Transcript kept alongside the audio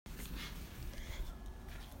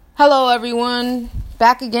Hello everyone,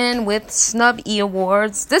 back again with Snub E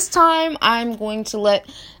Awards. This time I'm going to let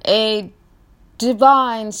a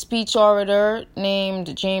divine speech orator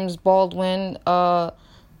named James Baldwin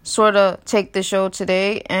sort of take the show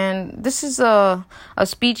today. And this is a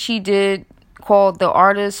speech he did called The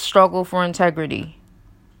Artist's Struggle for Integrity.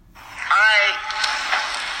 I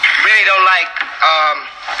really don't like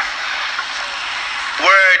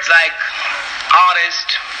words like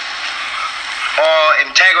artist or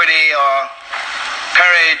integrity or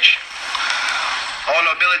courage or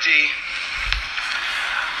nobility.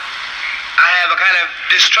 I have a kind of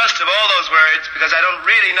distrust of all those words because I don't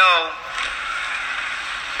really know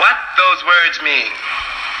what those words mean.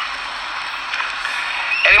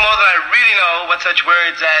 Any more than I really know what such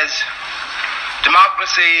words as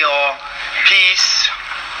democracy or peace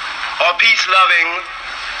or peace-loving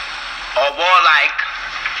or warlike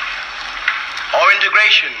or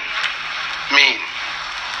integration mean.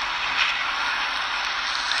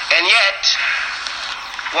 And yet,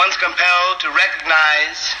 one's compelled to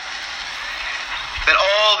recognize that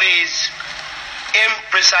all these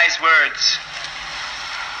imprecise words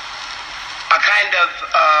are kind of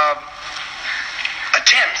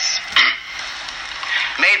attempts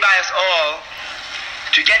made by us all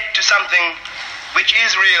to get to something which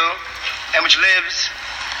is real and which lives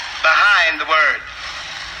behind the word.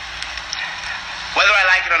 Whether I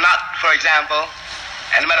like it or not, for example,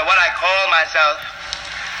 and no matter what I call myself,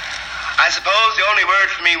 I suppose the only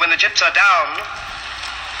word for me when the chips are down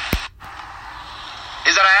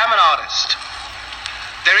is that I am an artist.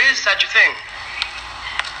 There is such a thing.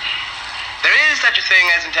 There is such a thing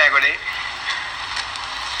as integrity.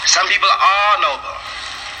 Some people are noble.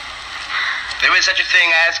 There is such a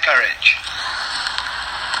thing as courage.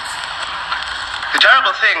 The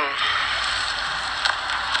terrible thing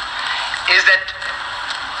is that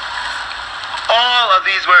all of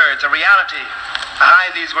these words, a reality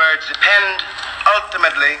behind these words, depend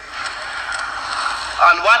ultimately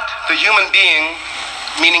on what the human being,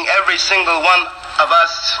 meaning every single one of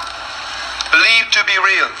us, believe to be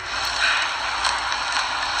real.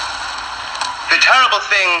 The terrible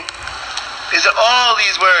thing is that all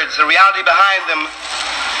these words, the reality behind them,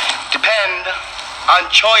 depend on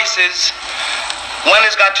choices one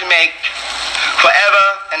has got to make forever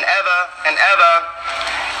and ever and ever,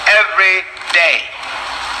 every day.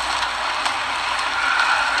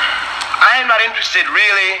 I am not interested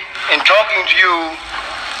really in talking to you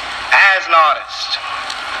as an artist.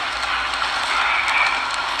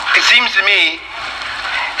 It seems to me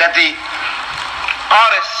that the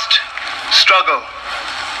artist struggle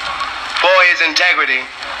for his integrity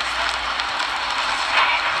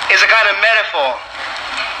is a kind of metaphor,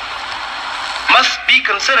 must be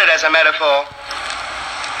considered as a metaphor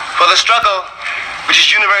for the struggle which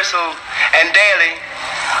is universal and daily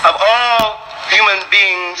of all human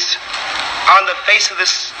beings on the face of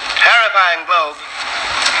this terrifying globe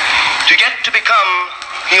to get to become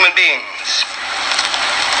human beings.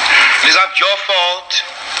 It is not your fault,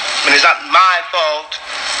 and it is not my fault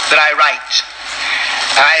that I write.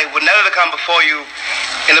 I would never come before you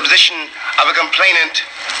in the position of a complainant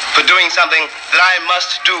for doing something that I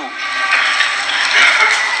must do.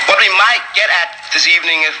 What we might get at this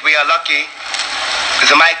evening, if we are lucky, if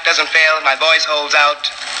the mic doesn't fail, my voice holds out,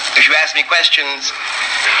 if you ask me questions,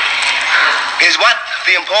 is what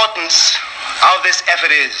the importance of this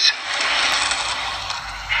effort is.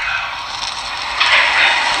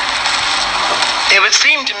 It would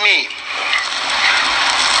seem to me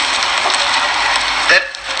that,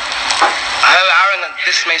 however arrogant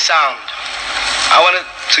this may sound, I want to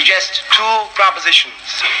suggest two propositions.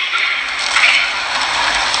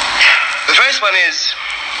 The first one is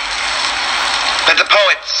that the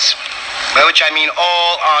poets, by which I mean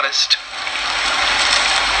all artists,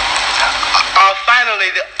 are finally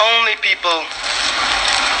the only people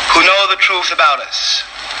who know the truth about us.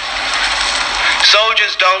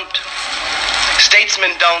 Soldiers don't,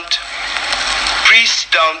 statesmen don't, priests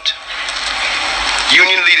don't,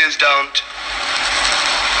 union leaders don't.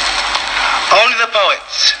 Only the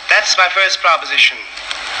poets. That's my first proposition.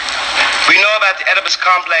 We know about the Oedipus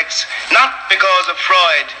complex not because of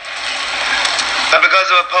Freud, but because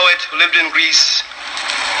of a poet who lived in Greece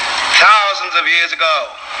thousands of years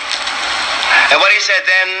ago. And what he said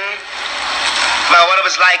then about what it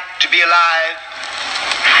was like to be alive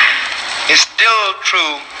is still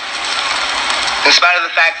true, in spite of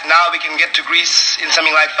the fact that now we can get to Greece in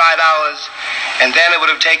something like 5 hours, and then it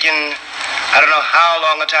would have taken I don't know how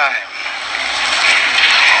long a time.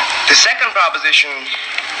 The second proposition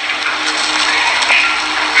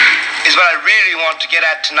is what I really want to get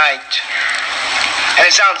at tonight. And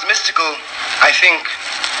it sounds mystical, I think,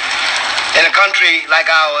 in a country like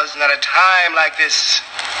ours and at a time like this,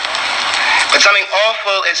 but something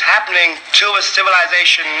awful is happening to a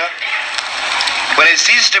civilization when it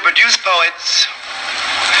ceases to produce poets,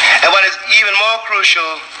 and what is even more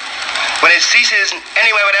crucial, when it ceases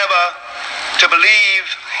anywhere whatever to believe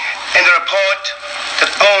in the report that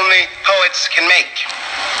only poets can make.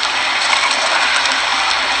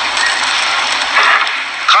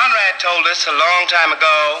 Conrad told us a long time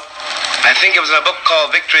ago, I think it was in a book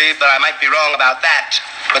called Victory, but I might be wrong about that,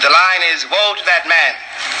 but the line is, woe to that man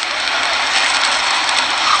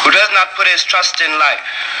who does not put his trust in life.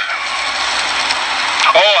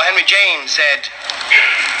 Or Henry James said,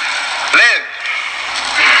 live.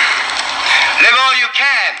 Live all you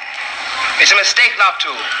can. It's a mistake not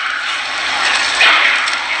to.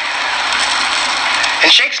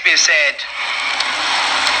 And Shakespeare said,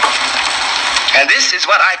 and this is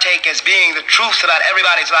what I take as being the truth about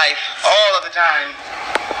everybody's life all of the time,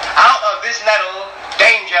 out of this nettle,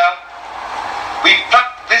 danger, we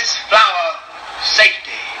pluck this flower,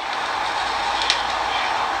 safety.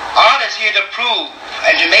 Art is here to prove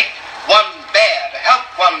and to make one bear, to help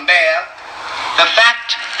one bear, the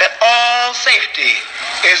fact that all safety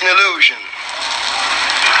is an illusion.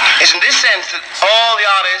 It's in this sense that all the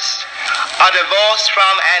artists are divorced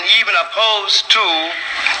from and even opposed to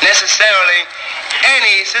necessarily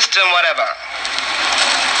any system whatever.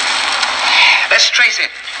 Let's trace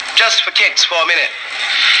it just for kicks for a minute.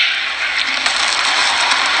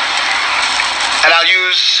 And I'll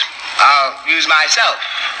use myself.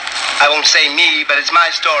 I won't say me, but it's my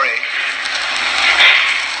story.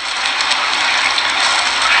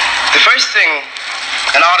 The first thing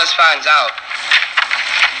an artist finds out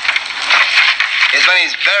is when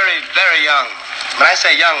he's very, very young. When I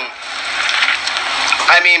say young,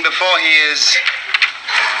 I mean before he is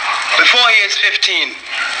 15.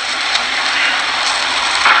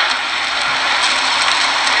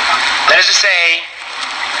 That is to say,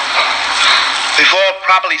 before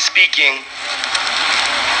properly speaking,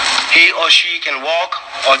 he or she can walk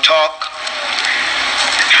or talk,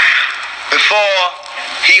 before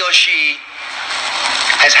he or she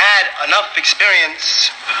has had enough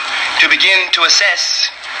experience to begin to assess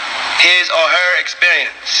his or her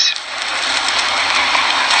experience.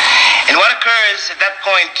 And what occurs at that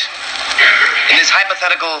point in this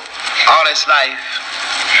hypothetical artist's life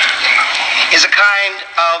is a kind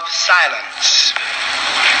of silence.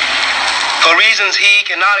 For reasons he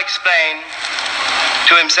cannot explain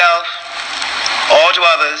to himself or to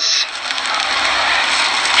others,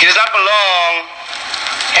 he does not belong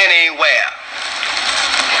anywhere.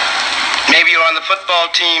 Maybe you're on the football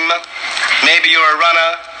team, maybe you're a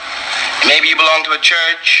runner, maybe you belong to a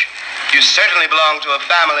church, you certainly belong to a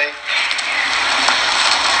family.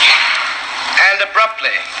 And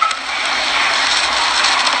abruptly,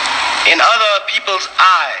 in other people's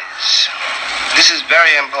eyes, this is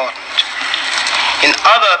very important, in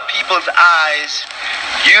other people's eyes,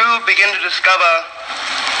 you begin to discover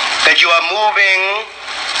that you are moving,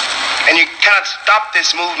 and you cannot stop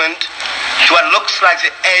this movement, to what looks like the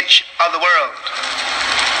edge of the world.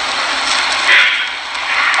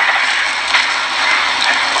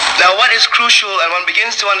 Now, what is crucial, and one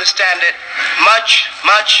begins to understand it much,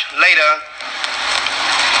 much later,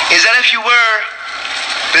 is that if you were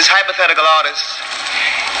this hypothetical artist,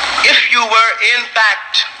 if you were in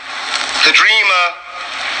fact the dreamer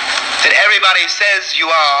that everybody says you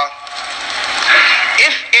are,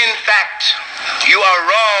 if in fact you are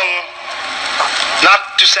wrong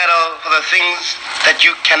not to settle for the things that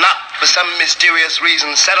you cannot, for some mysterious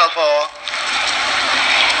reason, settle for,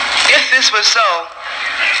 if this was so,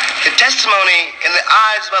 the testimony in the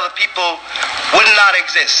eyes of other people would not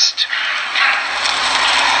exist.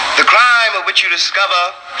 The crime of which you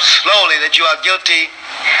discover slowly that you are guilty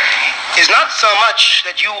is not so much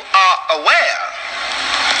that you are aware,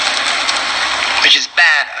 which is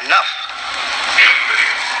bad enough,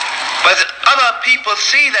 but that other people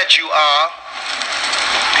see that you are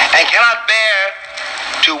and cannot bear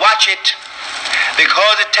to watch it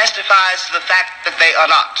because it testifies to the fact that they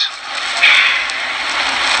are not.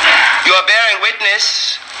 You are bearing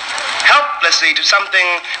witness helplessly to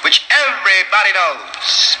something which everybody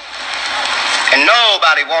knows and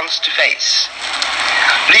nobody wants to face.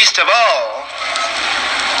 Least of all,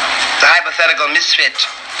 the hypothetical misfit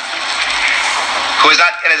who has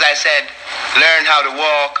not, as I said, learned how to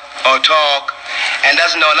walk or talk and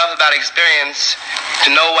doesn't know enough about experience to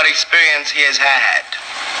know what experience he has had.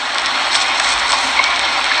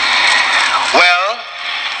 Well,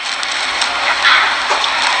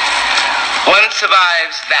 one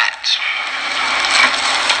survives that,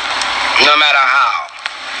 no matter how.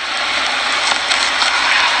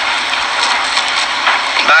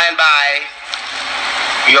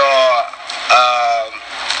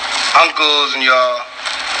 uncles and your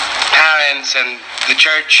parents and the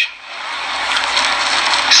church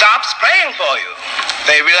stops praying for you.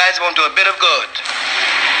 They realize it won't do a bit of good.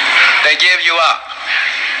 They give you up.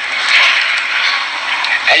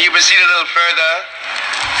 And you proceed a little further,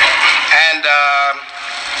 and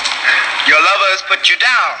your lovers put you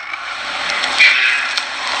down,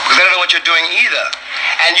 because they don't know what you're doing either.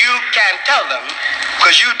 And you can't tell them,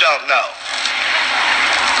 because you don't know.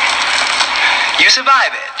 You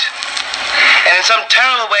survive it. And in some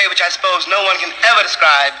terrible way, which I suppose no one can ever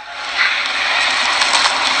describe,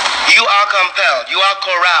 you are compelled, you are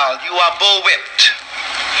corralled, you are bullwhipped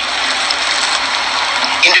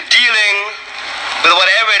into dealing with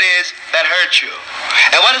whatever it is that hurt you.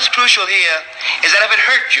 And what is crucial here is that if it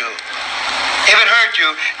hurt you,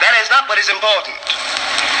 that is not what is important.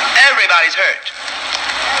 Everybody's hurt.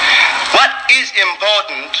 What is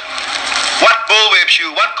important, what bullwhips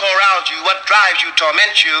you, what corrals you, what drives you,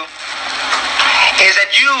 torments you, is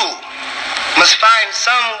that you must find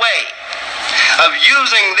some way of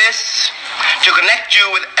using this to connect you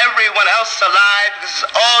with everyone else alive, because it's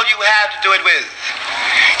all you have to do it with.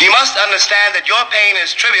 You must understand that your pain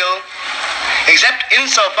is trivial, except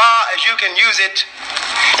insofar as you can use it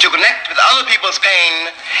to connect with other people's pain,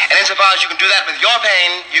 and insofar as you can do that with your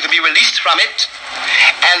pain, you can be released from it,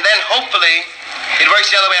 and then hopefully it works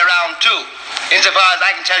the other way around too. Insofar as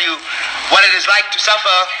I can tell you what it is like to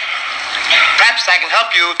suffer, perhaps I can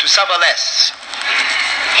help you to suffer less.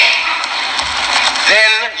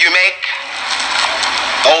 Then you make,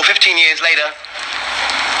 15 years later,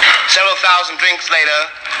 several thousand drinks later,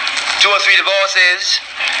 2 or 3 divorces,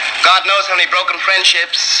 God knows how many broken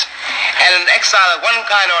friendships, and an exile of one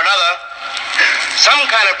kind or another, some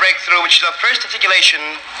kind of breakthrough, which is the first articulation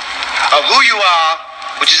of who you are,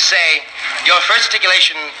 which is to say, your first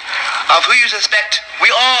articulation of who you suspect we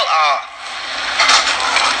all are.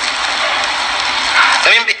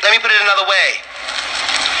 Let me put it another way.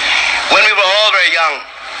 When we were all very young,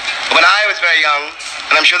 when I was very young,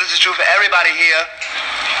 and I'm sure this is true for everybody here,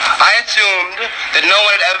 I assumed that no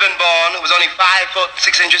one had ever been born who was only 5 foot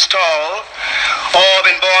 6 inches tall, or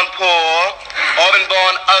been born poor, or been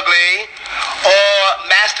born ugly, or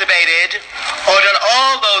masturbated, or done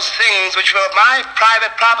all those things which were my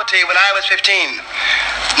private property when I was 15.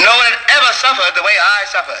 No one had ever suffered the way I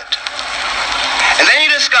suffered. And then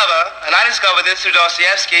you discover, and I discovered this through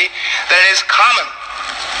Dostoevsky, that it is common.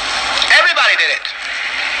 Everybody did it.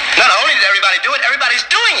 Not only did everybody do it, everybody's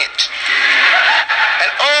doing it.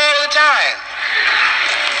 And all the time.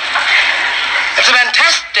 It's a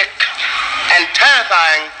fantastic and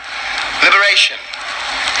terrifying liberation.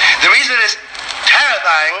 The reason it is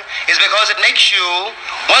terrifying is because it makes you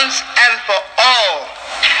once and for all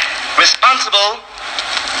responsible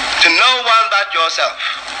to no one but yourself.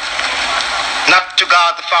 Not to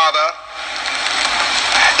God the Father,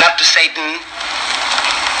 not to Satan,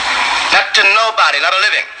 not to nobody, not a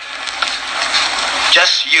living.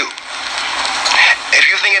 Just you. If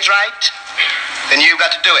you think it's right, then you've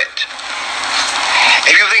got to do it.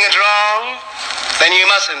 If you think it's wrong, then you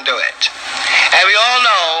mustn't do it. And we all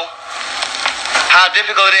know how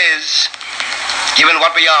difficult it is, given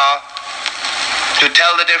what we are, to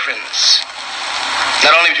tell the difference.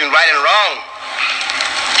 Not only between right and wrong,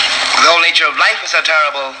 the whole nature of life is so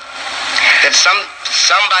terrible that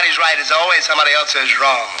somebody's right is always somebody else's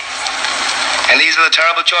wrong. And these are the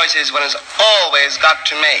terrible choices one has always got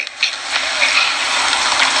to make.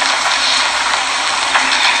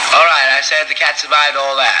 All right, I said the cat survived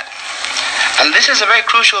all that. And this is a very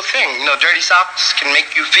crucial thing. You know, dirty socks can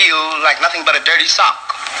make you feel like nothing but a dirty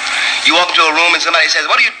sock. You walk into a room and somebody says,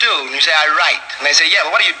 "What do you do?" And you say, "I write." And they say, "Yeah,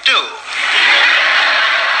 but what do you do?"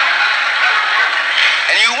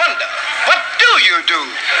 And you wonder, what do you do?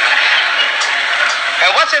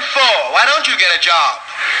 And what's it for? Why don't you get a job?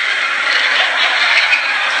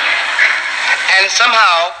 And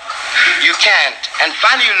somehow you can't. And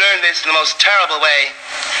finally you learn this in the most terrible way,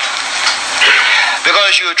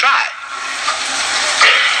 because you try.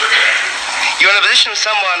 You're in a position of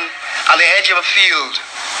someone on the edge of a field,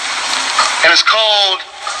 and it's cold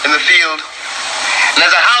in the field, and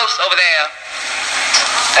there's a house over there,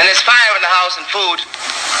 and there's fire in the house and food,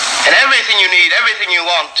 and everything you need, everything you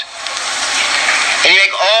want. And you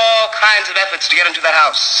make all kinds of efforts to get into that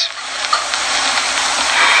house.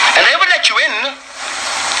 And they would let you in.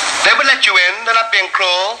 They would let you in. They're not being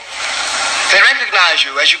cruel. They recognize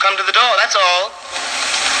you as you come to the door, that's all.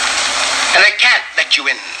 And they can't let you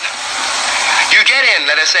in. You get in,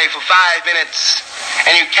 let us say, for 5 minutes,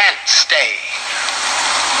 and you can't stay.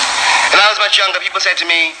 When I was much younger, people said to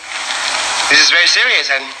me, "This is very serious,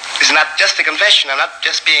 and this is not just a confession. I'm not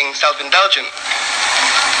just being self-indulgent."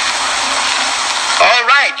 All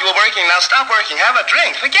right, you were working. Now stop working. Have a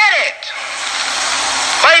drink. Forget it.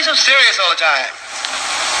 Why are you so serious all the time?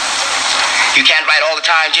 You can't write all the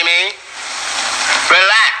time, Jimmy.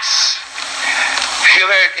 Relax. Have you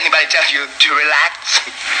ever heard anybody tell you to relax?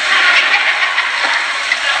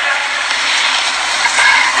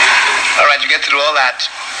 All right, you get through all that.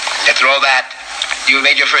 You have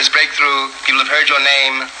made your first breakthrough. People have heard your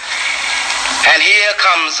name. And here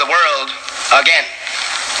comes the world again.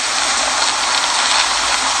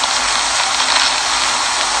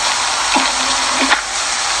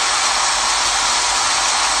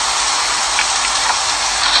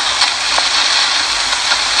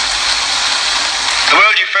 The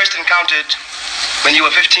world you first encountered when you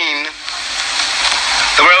were 15,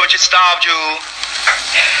 the world which had starved you,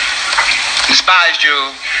 despised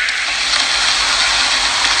you,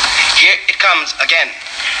 here it comes again.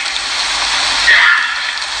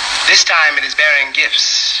 This time it is bearing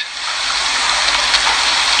gifts.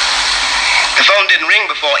 The phone didn't ring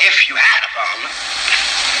before, if you had a phone.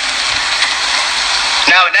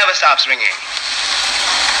 Now it never stops ringing.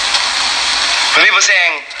 When people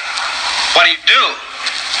saying, what do you do?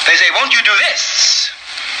 They say, won't you do this?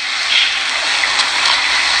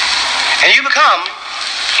 And you become,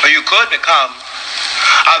 or you could become,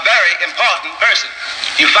 a very important person.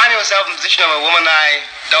 You find yourself in the position of a woman I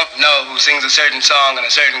don't know who sings a certain song in a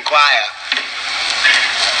certain choir.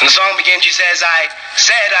 When the song begins, she says, I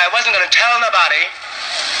said I wasn't going to tell nobody,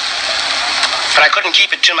 but I couldn't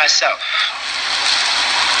keep it to myself.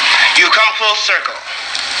 You come full circle.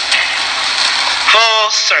 Full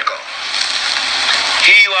circle.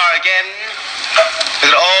 Here you are again, with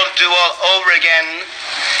it all to do all over again,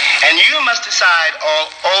 and you must decide all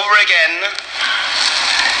over again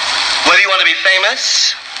whether you want to be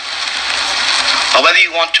famous or whether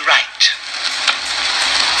you want to write.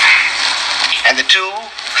 And the two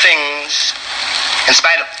things, in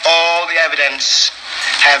spite of all the evidence,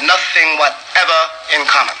 have nothing whatever in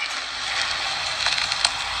common.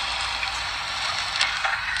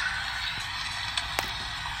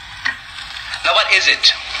 Now what is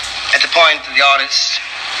it at the point that the artist,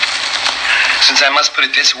 since I must put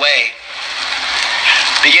it this way,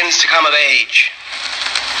 begins to come of age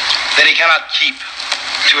that he cannot keep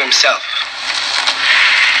to himself?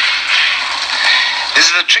 This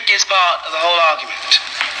is the trickiest part of the whole argument.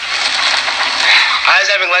 I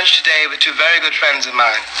was having lunch today with two very good friends of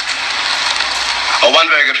mine. Or one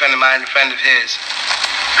very good friend of mine, a friend of his.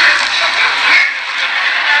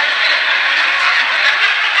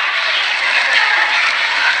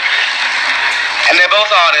 And they're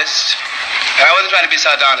both artists, and I wasn't trying to be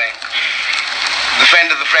sardonic. The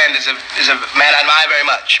friend of the friend is a man I admire very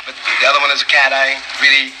much, but the other one is a cat I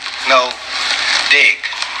really dig.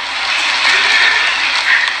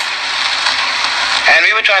 And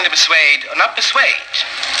we were trying to persuade, or not persuade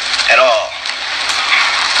at all.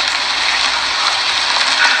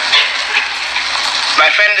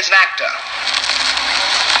 My friend is an actor,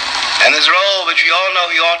 and there's a role which we all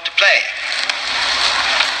know he ought to play.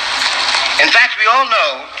 In fact, we all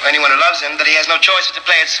know, anyone who loves him, that he has no choice but to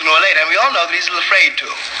play it sooner or later, and we all know that he's a little afraid to.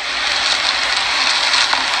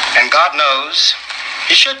 And God knows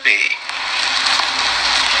he should be.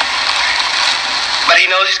 But he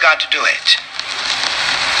knows he's got to do it.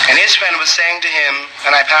 And his friend was saying to him,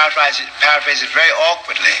 and I paraphrase it very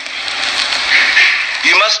awkwardly,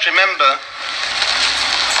 you must remember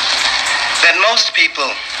that most people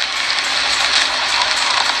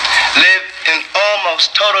live in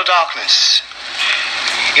almost total darkness.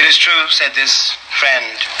 It is true, said this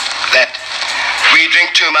friend, that we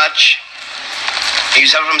drink too much, and you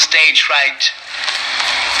suffer from stage fright,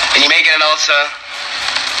 and you may get an ulcer,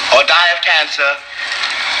 or die of cancer.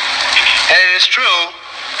 And it is true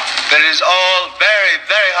that it is all very,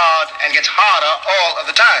 very hard and gets harder all of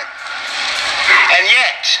the time. And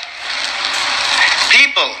yet,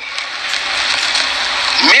 people,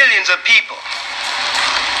 millions of people,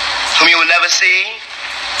 whom you will never see,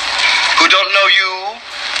 who don't know you,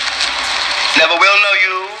 never will know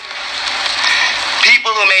you,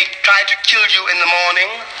 people who may try to kill you in the morning,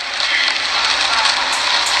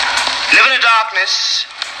 live in a darkness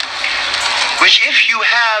which, if you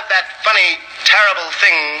have that funny, terrible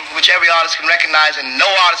thing which every artist can recognize and no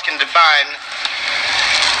artist can define,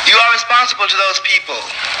 you are responsible to those people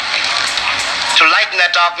to lighten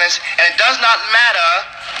that darkness, and it does not matter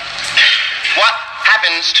what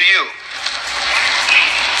happens to you.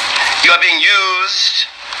 You are being used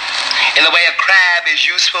in the way a crab is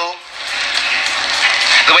useful,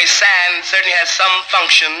 the way sand certainly has some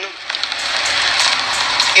function.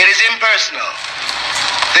 It is impersonal.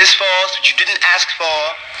 This force which you didn't ask for,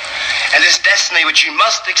 and this destiny which you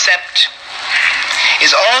must accept,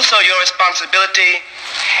 is also your responsibility.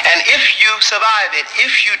 And if you survive it,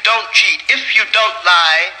 if you don't cheat, if you don't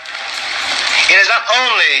lie, it is not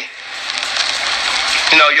only,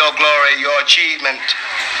 your glory, your achievement.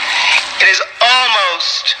 It is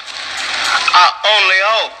almost our only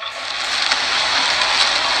hope.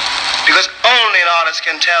 Because only an artist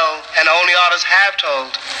can tell, and only artists have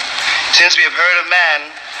told, since we have heard of man,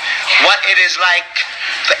 what it is like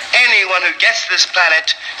for anyone who gets this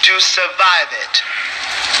planet to survive it.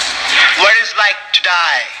 What it is like to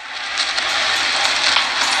die,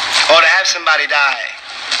 or to have somebody die.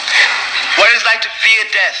 What it is like to fear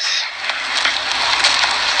death.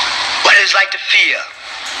 What it is like to fear.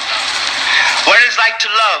 What it is like to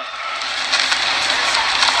love.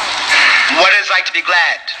 What it is like to be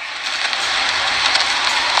glad.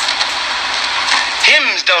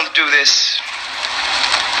 Hymns don't do this.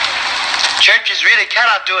 Churches really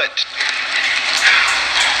cannot do it.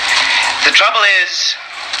 The trouble is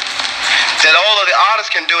that although the artist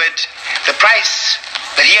can do it, the price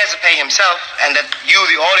that he has to pay himself and that you,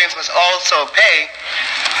 the audience, must also pay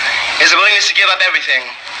is the willingness to give up everything,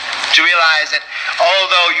 to realize that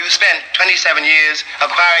although you spent 27 years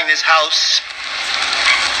acquiring this house,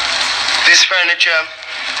 this furniture,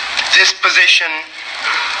 this position,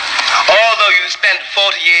 although you spent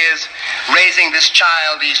 40 years raising this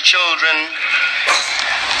child, these children,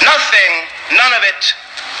 none of it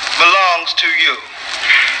belongs to you.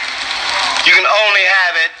 You can only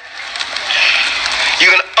have it. You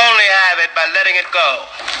can only have it by letting it go.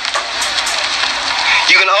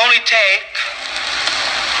 You can only take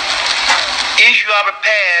if you are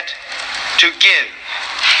prepared to give.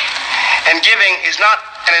 And giving is not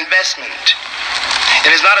an investment.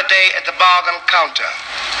 It is not a day at the bargain counter.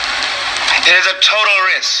 It is a total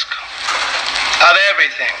risk of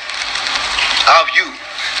everything, of you,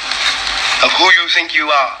 of who you think you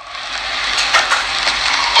are,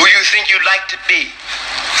 who you think you'd like to be,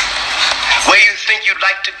 where you think you'd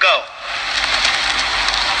like to go.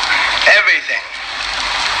 Everything.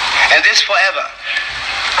 And this forever.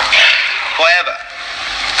 Forever.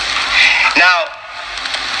 Now,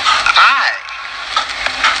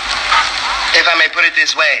 if I may put it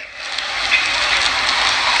this way,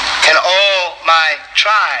 and all my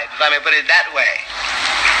tribe, if I may put it that way,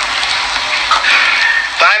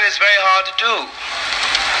 find this very hard to do.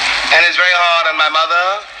 And it's very hard on my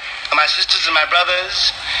mother, on my sisters and my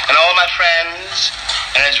brothers, and all my friends,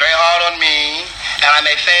 and it's very hard on me, and I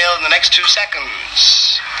may fail in the next 2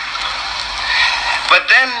 seconds. But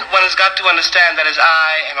then one has got to understand that as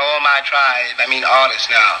I and all my tribe, I mean artists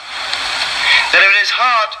now, that if it is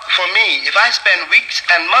hard for me, if I spend weeks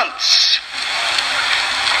and months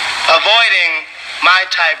avoiding my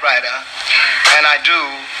typewriter, and I do,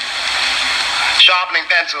 sharpening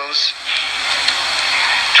pencils,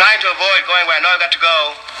 trying to avoid going where I know I've got to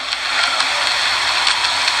go,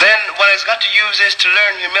 then one has got to use this to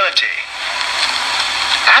learn humility.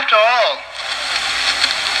 After all,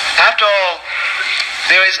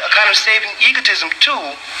 there is a kind of saving egotism too,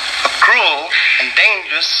 a cruel and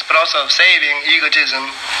dangerous, but also saving egotism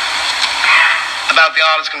about the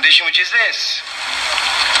artist's condition, which is this.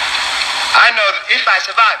 I know that if I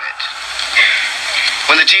survive it,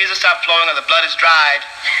 when the tears have stopped flowing and the blood is dried,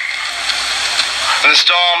 when the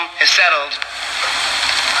storm has settled,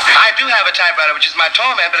 I do have a typewriter, which is my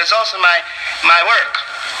torment, but it's also my work.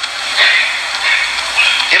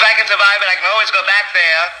 If I can survive it, I can always go back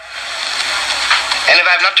there, and if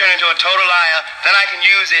I've not turned into a total liar, then I can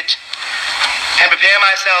use it and prepare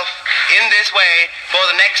myself in this way for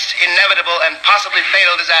the next inevitable and possibly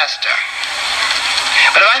fatal disaster.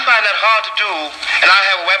 But if I find that hard to do, and I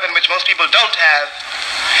have a weapon which most people don't have,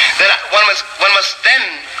 then one must then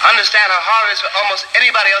understand how hard it is for almost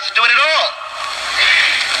anybody else to do it at all.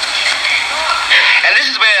 And this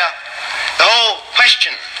is where the whole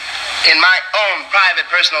question, in my own private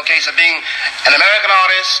personal case of being an American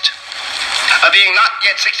artist, of being not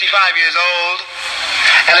yet 65 years old,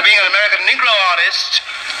 and of being an American Negro artist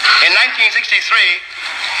in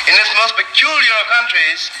 1963, in this most peculiar of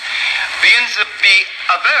countries, begins to be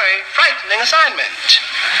a very frightening assignment.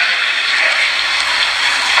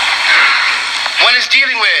 One is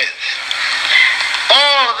dealing with,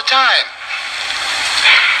 all of the time,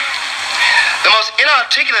 the most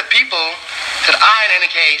inarticulate people that I, in any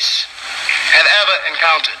case, have ever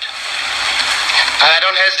encountered. And I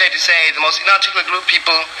don't hesitate to say the most inarticulate group of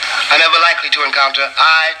people I'm ever likely to encounter,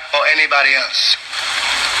 I or anybody else,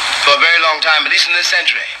 for a very long time, at least in this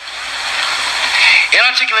century.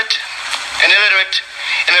 Inarticulate and illiterate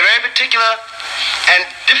in a very particular and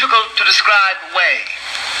difficult to describe way.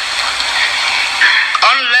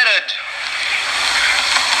 Unlettered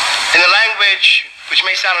in the language which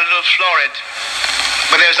may sound a little florid,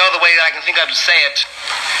 but there's no other way that I can think of to say it,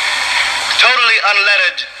 totally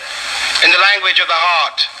unlettered in the language of the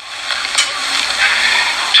heart,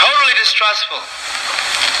 totally distrustful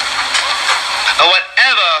of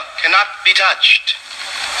whatever cannot be touched,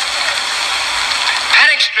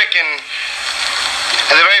 panic-stricken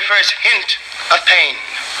at the very first hint of pain,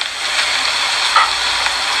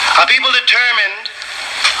 are people determined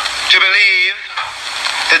to believe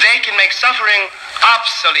that they can make suffering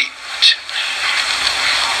obsolete,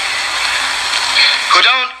 who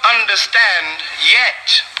don't understand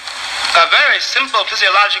yet a very simple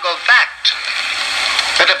physiological fact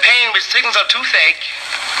that the pain which signals a toothache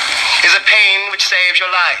is a pain which saves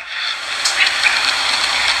your life.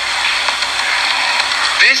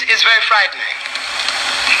 This is very frightening.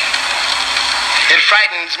 It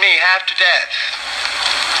frightens me half to death.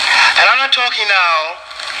 And I'm not talking now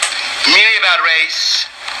merely about race,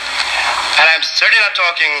 and I'm certainly not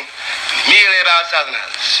talking merely about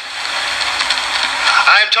Southerners.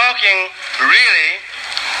 I'm talking really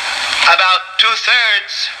about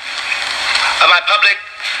 2/3 of my public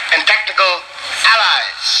and technical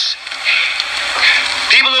allies.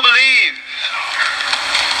 People who believe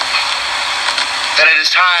that it is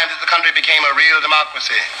time that the country became a real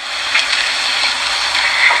democracy.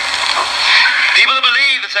 People who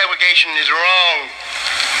believe that segregation is wrong.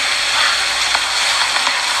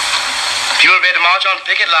 People who are ready to march on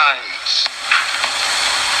picket lines.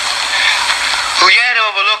 Who yet have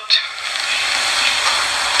overlooked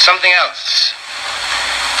something else.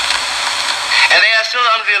 And they are still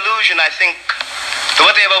under the illusion, I think, that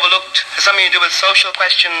what they have overlooked has something to do with social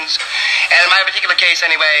questions, and in my particular case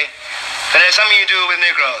anyway, that it has something to do with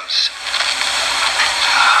Negroes.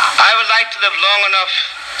 I would like to live long enough,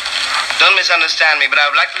 don't misunderstand me, but I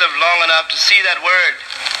would like to live long enough to see that word,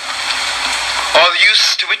 or the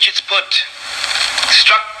use to which it's put,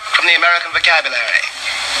 struck from the American vocabulary.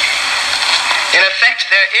 In effect,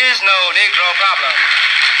 there is no Negro problem.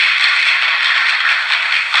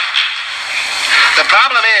 The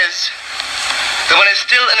problem is that when it's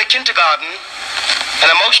still in a kindergarten, an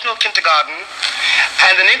emotional kindergarten,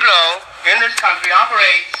 and the Negro in this country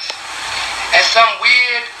operates as some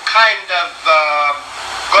weird kind of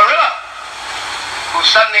gorilla who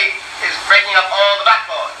suddenly is breaking up all the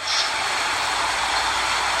blackboards.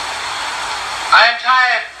 I am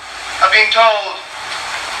tired of being told,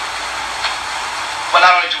 well,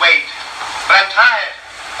 not only to wait, but I'm tired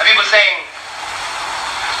of people saying,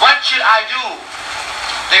 what should I do?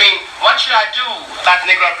 They mean, what should I do about the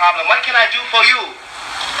Negro problem? What can I do for you?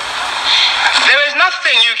 There is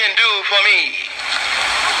nothing you can do for me.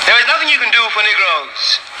 There is nothing you can do for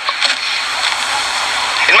Negroes.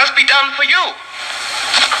 It must be done for you.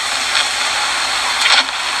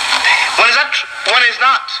 One is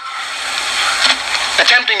not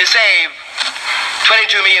attempting to save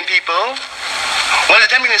 22 million people. One is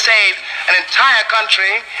attempting to save an entire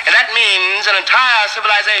country, and that means an entire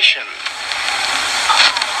civilization.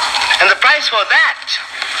 And the price for that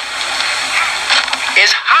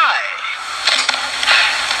is high.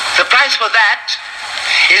 The price for that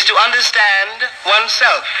is to understand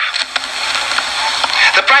oneself.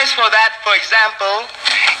 The price for that, for example,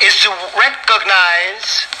 is to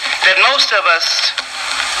recognize that most of us,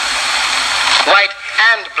 white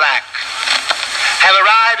and black, have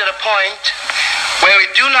arrived at a point where we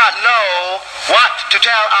do not know what to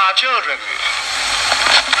tell our children.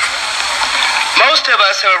 Most of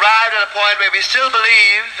us have arrived at a point where we still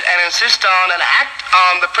believe and insist on and act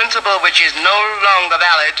on the principle which is no longer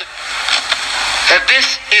valid, that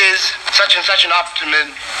this is such and such an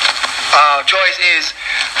optimum choice is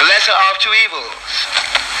the lesser of two evils.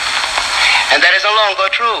 And that is no longer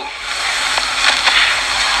true.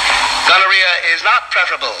 Gonorrhea is not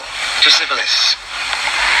preferable to syphilis.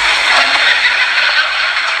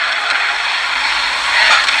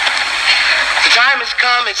 The time has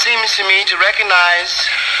come, it seems to me, to recognize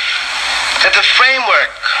that the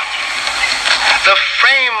framework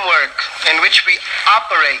in which we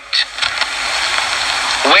operate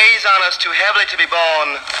weighs on us too heavily to be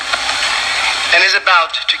borne and is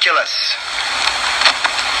about to kill us.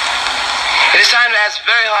 It is time to ask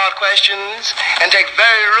very hard questions and take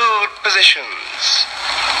very rude positions,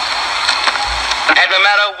 at no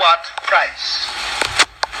matter what price.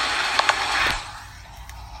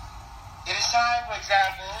 It is time,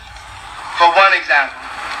 for one example,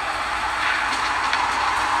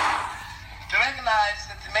 to recognize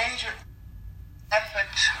that the major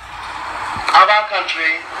effort of our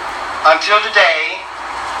country until today,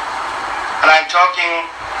 and I'm talking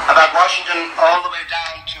about Washington all the way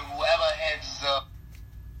down to whoever heads the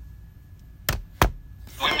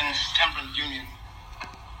Women's Temperance Union,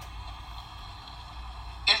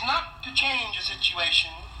 not to change a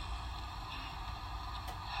situation,